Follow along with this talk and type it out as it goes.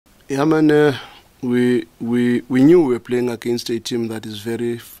Yeah, man, we knew we were playing against a team that is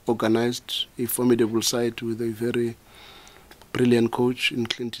very organized, a formidable side with a very brilliant coach in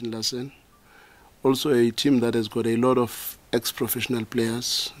Clinton Lassen. Also a team that has got a lot of ex-professional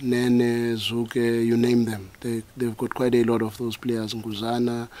players, Nene, Zuke, you name them. They've got quite a lot of those players.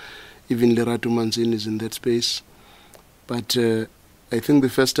 Nguzana, even Lerato Manzini is in that space. But I think the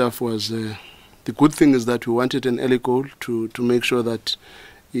first half was, the good thing is that we wanted an early goal to make sure that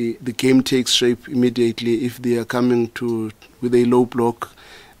the game takes shape immediately. If they are coming with a low block,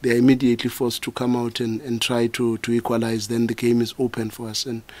 they are immediately forced to come out and try to equalize. Then the game is open for us.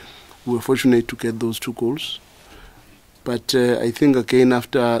 And we were fortunate to get those 2 goals. But I think, again,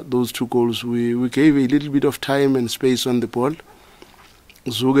 after those 2 goals, we gave a little bit of time and space on the ball.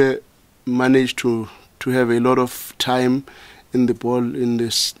 Zuge managed to have a lot of time in the ball in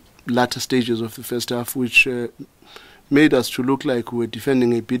the latter stages of the first half, which made us to look like we were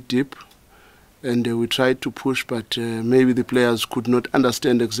defending a bit deep. And we tried to push, but maybe the players could not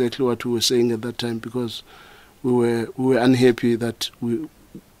understand exactly what we were saying at that time, because we were unhappy that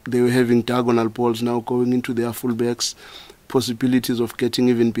they were having diagonal balls now going into their fullbacks, possibilities of getting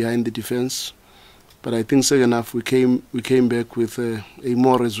even behind the defense. But I think second half we came back with a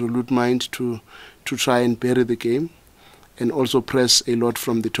more resolute mind to try and bury the game, and also press a lot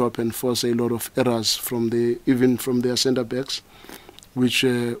from the top and force a lot of errors even from their centre backs, which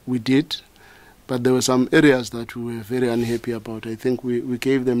we did. But there were some areas that we were very unhappy about. I think we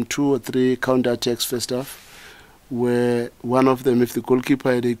gave them 2 or 3 counter-attacks first half, where one of them, if the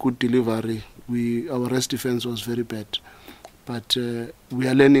goalkeeper had a good delivery, our rest defense was very bad. But we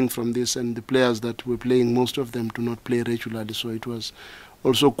are learning from this, and the players that were playing, most of them do not play regularly, so it was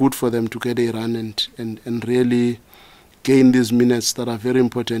also good for them to get a run and really gain these minutes that are very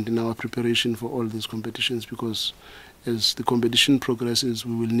important in our preparation for all these competitions, because as the competition progresses,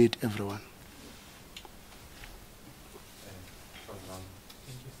 we will need everyone.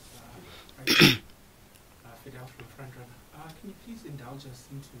 Can you please indulge us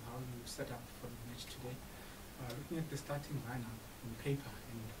into how you set up for the match today? Looking at the starting lineup on paper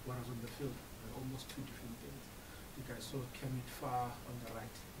and what was on the field, almost 2 different things. You guys saw Kermit far on the right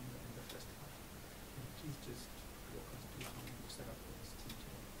in the first half. Can you please just walk us through how you set up for this team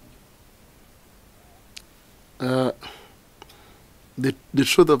today? The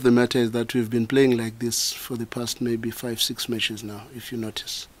truth of the matter is that we've been playing like this for the past maybe 5-6 matches now, if you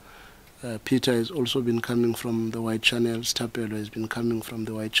notice. Peter has also been coming from the wide channels. Tapelo has been coming from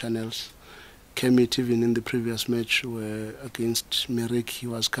the wide channels. Kermit, even in the previous match against Merrick, he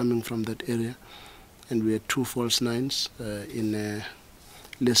was coming from that area. And we had 2 false 9s in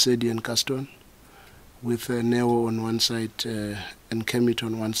Lesedi and Caston, with Neo on one side and Kermit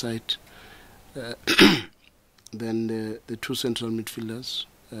on one side. Then the 2 central midfielders,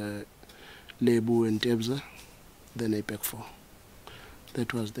 Lebu and Tebza, then a back 4.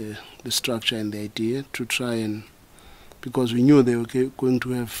 That was the structure and the idea, to try and, because we knew they were going to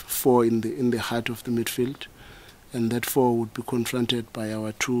have 4 in the heart of the midfield, and that 4 would be confronted by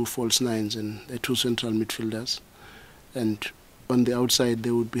our 2 false 9s and the 2 central midfielders. And on the outside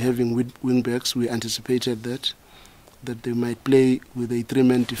they would be having wing backs. We anticipated that they might play with a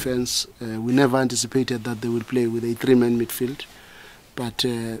 3-man defense. We never anticipated that they would play with a 3-man midfield, but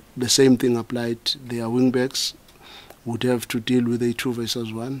the same thing applied. Their wing backs would have to deal with a 2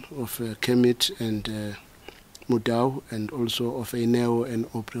 versus 1 of Kermit and Mudau, and also of a Neo and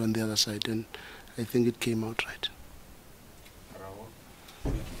Opri on the other side, and I think it came out right.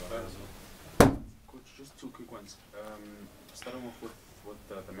 Coach, just 2 quick ones. Starting off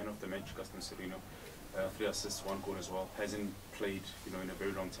with the man of the match, Gaston Serino, 3 assists, 1 goal as well. Hasn't played, in a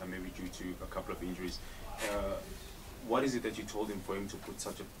very long time, maybe due to a couple of injuries. What is it that you told him for him to put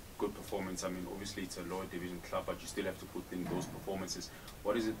such a good performance? I mean, obviously it's a lower division club, but you still have to put in those performances.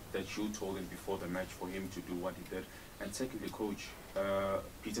 What is it that you told him before the match for him to do what he did? And secondly, Coach,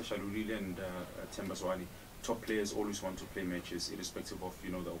 Peter Shalulile and Tembazwani, top players always want to play matches irrespective of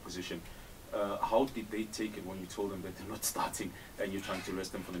the opposition. How did they take it when you told them that they're not starting and you're trying to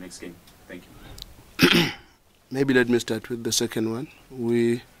rest them for the next game? Thank you. Maybe let me start with the second one.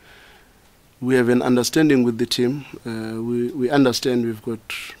 We have an understanding with the team. We understand we've got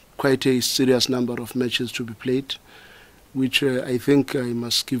quite a serious number of matches to be played, which I think I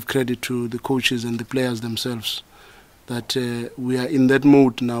must give credit to the coaches and the players themselves, that we are in that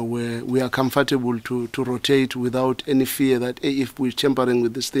mode now where we are comfortable to rotate without any fear that if we're tampering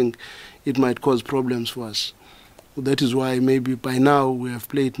with this thing, it might cause problems for us. That is why maybe by now we have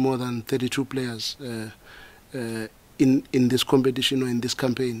played more than 32 players in this competition or in this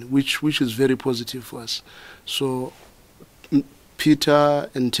campaign, which is very positive for us. So Peter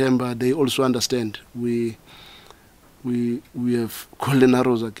and Temba, they also understand. We have Golden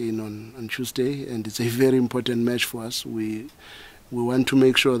Arrows again on Tuesday, and it's a very important match for us. We want to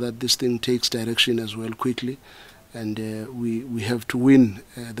make sure that this thing takes direction as well quickly, and we have to win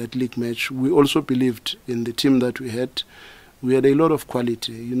that league match. We also believed in the team that we had. We had a lot of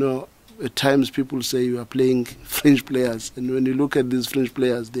quality. You know, at times people say you are playing French players, and when you look at these French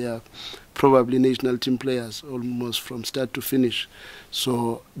players, they are probably national team players almost from start to finish.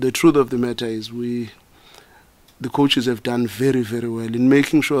 So the truth of the matter is the coaches have done very, very well in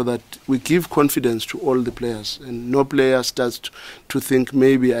making sure that we give confidence to all the players, and no player starts to think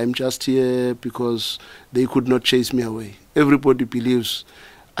maybe I'm just here because they could not chase me away. Everybody believes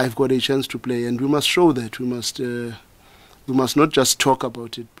I've got a chance to play, and we must show that. We must not just talk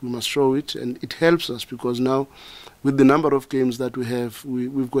about it, we must show it, and it helps us because now with the number of games that we have,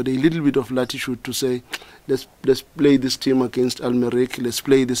 we've got a little bit of latitude to say, let's play this team against Almeric, let's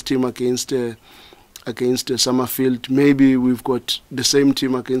play this team against Summerfield. Maybe we've got the same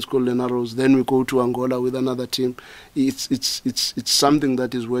team against Golden Arrows, then we go to Angola with another team. It's something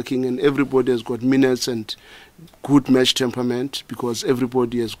that is working, and everybody has got minutes and good match temperament because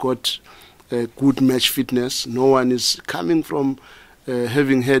everybody has got good match fitness. No one is coming from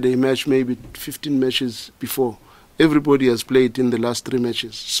having had a match maybe 15 matches before. Everybody has played in the last 3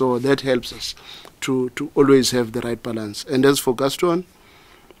 matches, so that helps us to always have the right balance. And as for Gaston,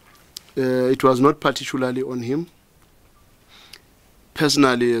 it was not particularly on him.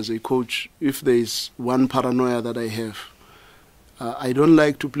 Personally, as a coach, if there is one paranoia that I have, I don't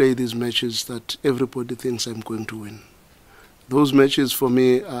like to play these matches that everybody thinks I'm going to win. Those matches for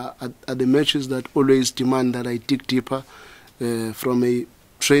me are the matches that always demand that I dig deeper from a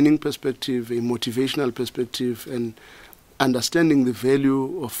training perspective, a motivational perspective, and understanding the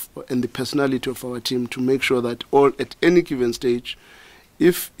value of and the personality of our team to make sure that at any given stage,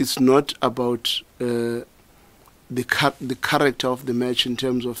 if it's not about the character of the match in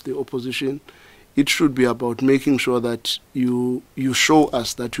terms of the opposition, it should be about making sure that you show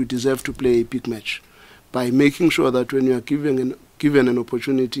us that you deserve to play a big match by making sure that when you are given an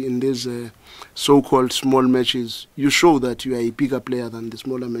opportunity in these so-called small matches, you show that you are a bigger player than the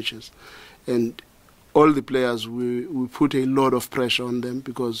smaller matches. And all the players, we put a lot of pressure on them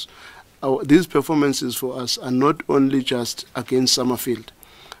because these performances for us are not only just against Summerfield,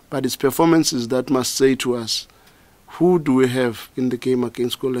 but it's performances that must say to us, who do we have in the game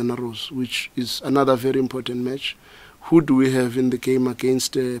against Golden Arrows, which is another very important match? Who do we have in the game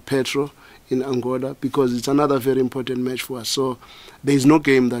against Petro in Angola? Because it's another very important match for us. So there is no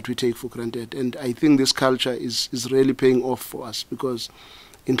game that we take for granted. And I think this culture is really paying off for us because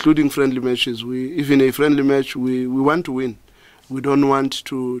including friendly matches, even a friendly match, we want to win. We don't want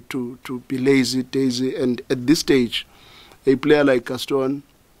to be lazy. And at this stage, a player like Gaston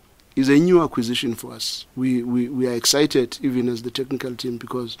is a new acquisition for us. We are excited even as the technical team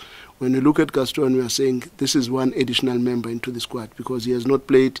because when we look at Gaston, we are saying this is one additional member into the squad because he has not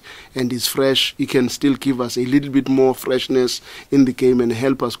played and is fresh. He can still give us a little bit more freshness in the game and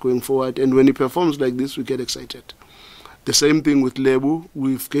help us going forward. And when he performs like this, we get excited. The same thing with Lebu.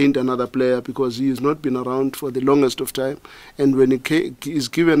 We've gained another player because he has not been around for the longest of time. And when he is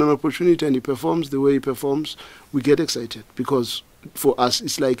given an opportunity and he performs the way he performs, we get excited because for us,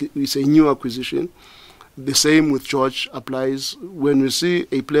 it's like it's a new acquisition. The same with George applies. When we see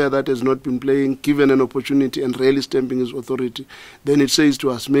a player that has not been playing, given an opportunity and really stamping his authority, then it says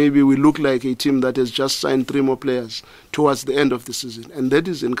to us, maybe we look like a team that has just signed 3 more players towards the end of the season. And that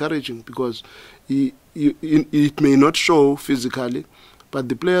is encouraging because it may not show physically, but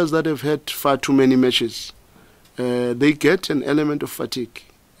the players that have had far too many matches, they get an element of fatigue.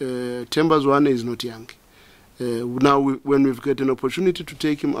 Temba's one is not young. Now, when we've got an opportunity to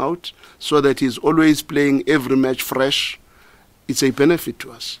take him out so that he's always playing every match fresh, it's a benefit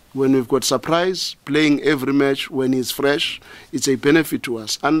to us. When we've got Surprise playing every match when he's fresh, it's a benefit to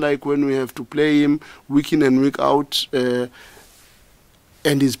us. Unlike when we have to play him week in and week out and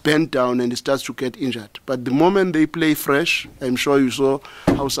he's bent down and he starts to get injured. But the moment they play fresh, I'm sure you saw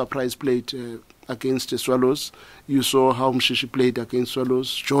how Surprise played against the Swallows. You saw how Mshishi played against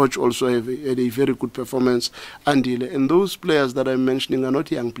Swallows. George also had a very good performance. Andile. And those players that I'm mentioning are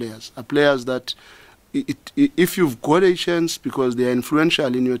not young players, are players that if you've got a chance because they are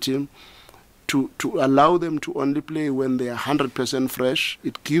influential in your team, to allow them to only play when they are 100% fresh,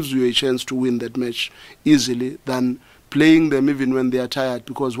 it gives you a chance to win that match easily than playing them even when they are tired.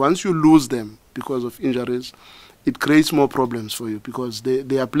 Because once you lose them because of injuries, it creates more problems for you, because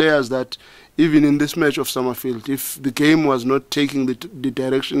there are players that, even in this match of Summerfield, if the game was not taking the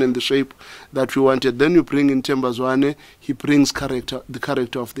direction and the shape that we wanted, then you bring in Themba Zwane, he brings the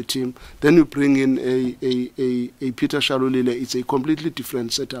character of the team. Then you bring in a Peter Shalulile. It's a completely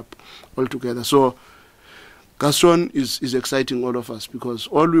different setup altogether. So Gaston is exciting all of us, because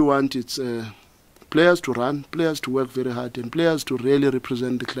all we want is players to run, players to work very hard, and players to really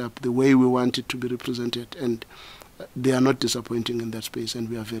represent the club the way we want it to be represented. And they are not disappointing in that space, and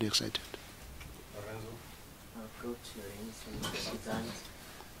we are very excited. Coach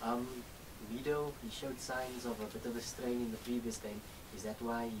Mido, he showed signs of a bit of a strain in the previous game. Is that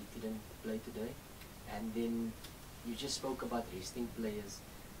why he didn't play today? And then you just spoke about resting players.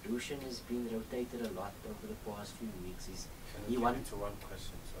 Rushan has been rotated a lot over the past few weeks. Is he one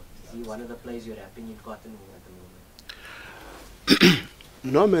of the players you're wrapping in cotton wool at the moment?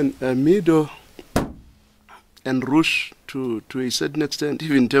 No, man. Mido and Rush, to a certain extent,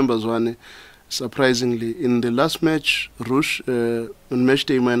 even Themba Zwane, surprisingly. In the last match, Rush, on match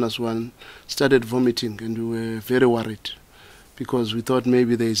day -1, started vomiting, and we were very worried, because we thought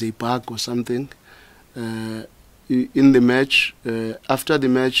maybe there is a bug or something. In the match, after the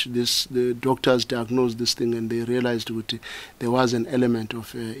match, the doctors diagnosed this thing, and they realized there was an element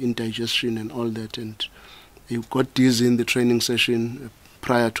of indigestion and all that, and he got dizzy in the training session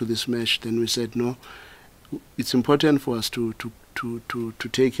prior to this match. Then we said, no, it's important for us to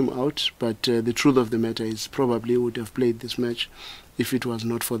take him out, but the truth of the matter is probably would have played this match if it was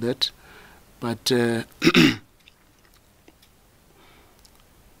not for that. But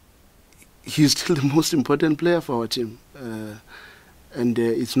he's still the most important player for our team, and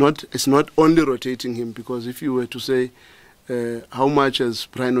it's not only rotating him, because if you were to say how much has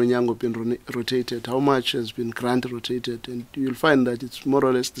Brian Onyango been rotated, how much has been Grant rotated, and you'll find that it's more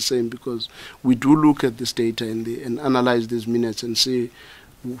or less the same, because we do look at this data and analyze these minutes and see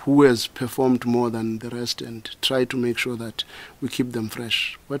who has performed more than the rest, and try to make sure that we keep them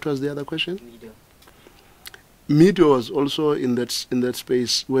fresh. What was the other question? Mido was also in that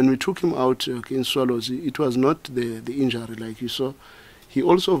space. When we took him out against Swallows, it was not the injury like you saw. He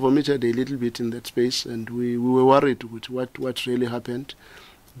also vomited a little bit in that space, and we were worried with what really happened.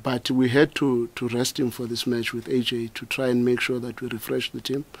 But we had to rest him for this match with AJ to try and make sure that we refresh the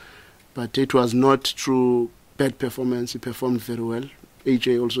team. But it was not through bad performance. He performed very well.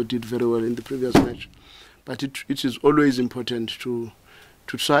 AJ also did very well in the previous match. But it is always important to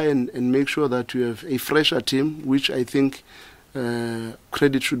try and make sure that we have a fresher team, which I think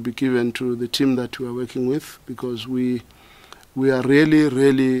credit should be given to the team that we are working with, because we are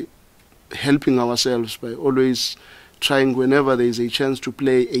really helping ourselves by always trying, whenever there is a chance, to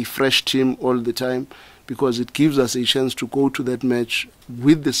play a fresh team all the time, because it gives us a chance to go to that match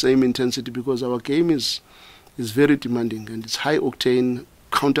with the same intensity, because our game is very demanding, and it's high octane,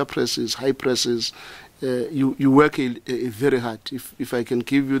 counter presses, high presses. You work very hard. If I can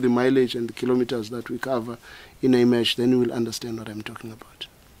give you the mileage and the kilometers that we cover in a match, then you will understand what I'm talking about.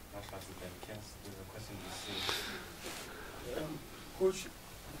 Coach,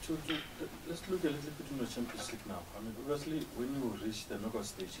 let's look a little bit in the Champions League now. I mean, obviously, when you reach the knockout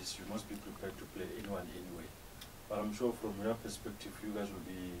stages, you must be prepared to play anyone anyway. But I'm sure from your perspective, you guys will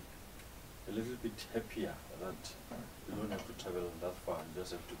be a little bit happier that you don't have to travel that far. You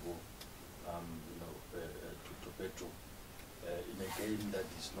just have to go, to Petro in a game that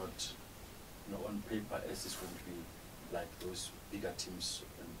is not, on paper as it's going to be like those bigger teams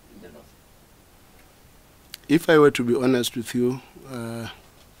in the north. If I were to be honest with you,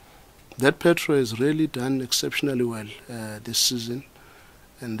 that Petro has really done exceptionally well this season,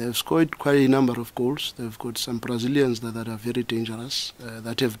 and they've scored quite a number of goals. They've got some Brazilians that are very dangerous,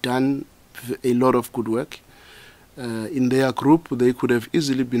 that have done a lot of good work. In their group, they could have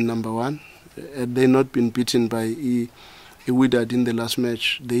easily been #1. Had they not been beaten by Iwidad in the last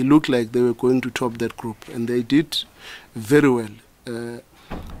match, they looked like they were going to top that group, and they did very well.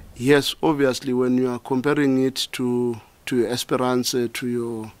 Yes, obviously, when you are comparing it to your Esperance,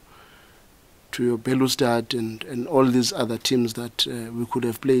 to your Belustad and all these other teams that we could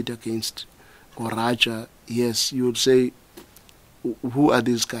have played against, or Raja, yes, you would say, who are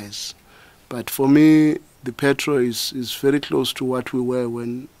these guys? But for me, the Petro is very close to what we were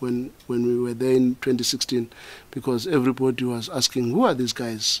when we were there in 2016, because everybody was asking, who are these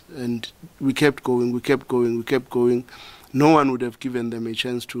guys? And we kept going, we kept going, we kept going. No one would have given them a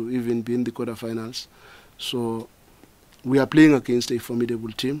chance to even be in the quarterfinals. So we are playing against a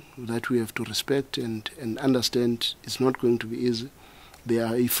formidable team that we have to respect and understand it's not going to be easy. They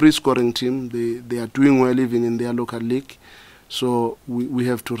are a free-scoring team. They are doing well even in their local league. So we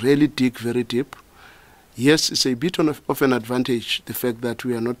have to really dig very deep. yes, it's a bit of an advantage, the fact that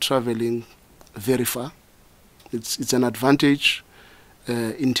we are not traveling very far. It's an advantage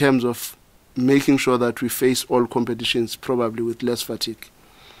in terms of making sure that we face all competitions probably with less fatigue.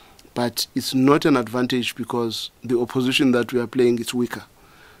 But it's not an advantage because the opposition that we are playing is weaker.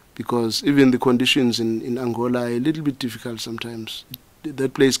 Because even the conditions in Angola are a little bit difficult sometimes.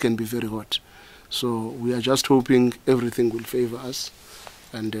 That place can be very hot. So we are just hoping everything will favor us,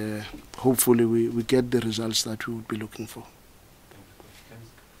 and hopefully we get the results that we would be looking for.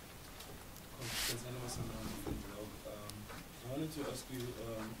 I wanted to ask you,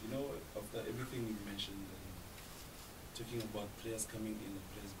 after everything you mentioned, talking about players coming in and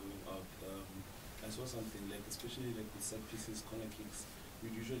players going out, I saw something like, especially like with set pieces, corner kicks, we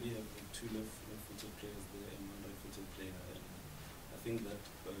usually have like two left-footed players there and one right-footed player. And I think that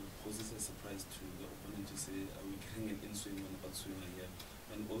poses a surprise to the opponent to say, are we getting an in-swing or an out-swinger here?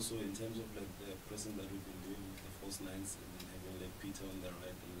 And also in terms of like the pressing that we've been doing with the false nines, and then having like Peter on the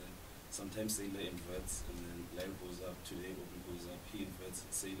right, and then sometimes Sailor inverts, and then Larry goes up, today Obi goes up, he inverts,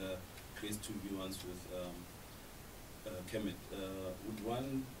 Sailor creates 2v1s with Kemet. Would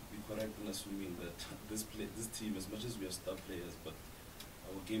one be correct in assuming that this team, as much as we are star players, but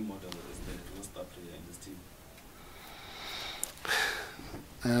our game model is that it was star player in this team?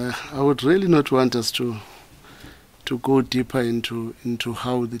 I would really not want us to go deeper into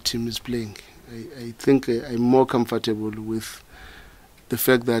how the team is playing. I think I'm more comfortable with the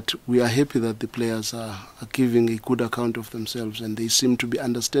fact that we are happy that the players are giving a good account of themselves, and they seem to be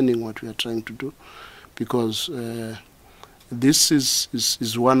understanding what we are trying to do, because this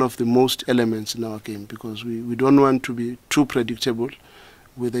is one of the most elements in our game, because we don't want to be too predictable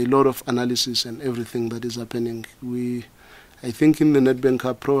with a lot of analysis and everything that is happening. I think in the Nedbank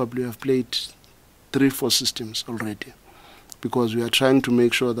Cup probably have played 3-4 systems already, because we are trying to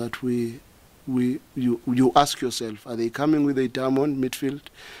make sure that you ask yourself, are they coming with a diamond midfield?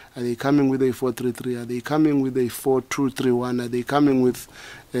 Are they coming with a 4-3-3? Are they coming with a 4-2-3-1? Are they coming with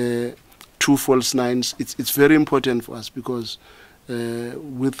 2 false nines? It's very important for us, because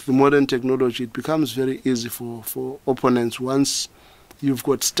with the modern technology it becomes very easy for opponents. Once you've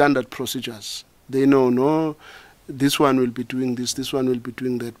got standard procedures, they know, no, this one will be doing this one will be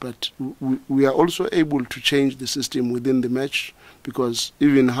doing that. But we are also able to change the system within the match, because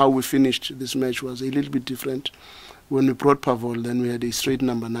even how we finished this match was a little bit different. When we brought Pavol, then we had a straight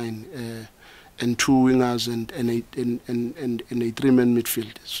number 9 and 2 wingers and a 3-man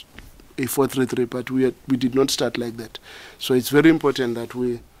midfield, a 4-3-3. But we did not start like that. So it's very important that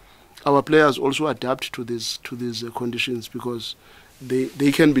our players also adapt to these conditions, because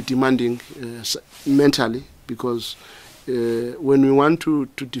they can be demanding mentally, because when we want to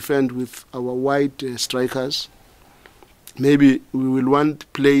defend with our wide strikers, maybe we will want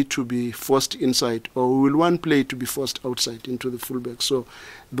play to be forced inside, or we will want play to be forced outside into the fullback. So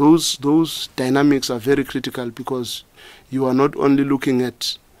those dynamics are very critical, because you are not only looking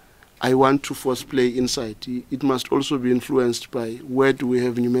at, I want to force play inside. It must also be influenced by, where do we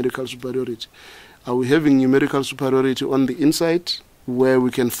have numerical superiority? Are we having numerical superiority on the inside, where we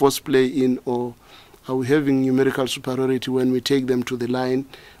can force play in, or are we having numerical superiority when we take them to the line,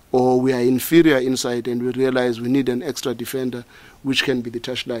 or we are inferior inside and we realize we need an extra defender, which can be the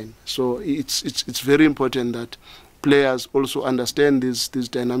touchline? So it's very important that players also understand these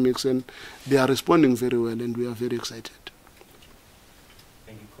dynamics, and they are responding very well, and we are very excited.